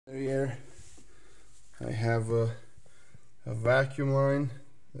I have a vacuum line,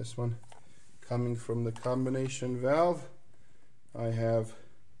 this one coming from the combination valve. I have,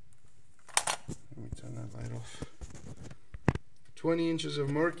 let me turn that light off, 20 inches of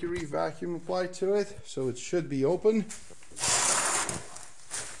mercury vacuum applied to it, so it should be open.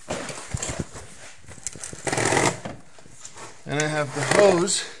 And I have the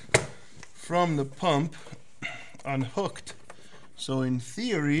hose from the pump unhooked, so in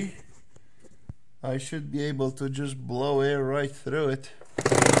theory I should be able to just blow air right through it,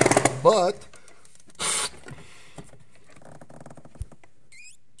 but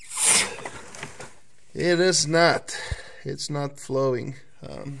it is not. It's not flowing.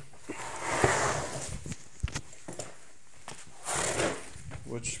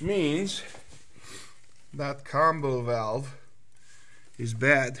 Which means that combo valve is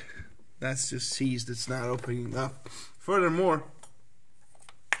bad. That's just seized. It's not opening up. Furthermore,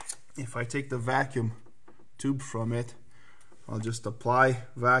 if I take the vacuum tube from it, I'll just apply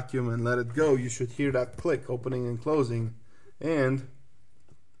vacuum and let it go. You should hear that click, opening and closing, and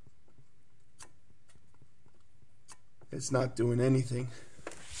it's not doing anything.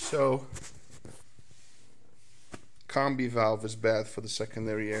 So combi valve is bad for the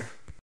secondary air.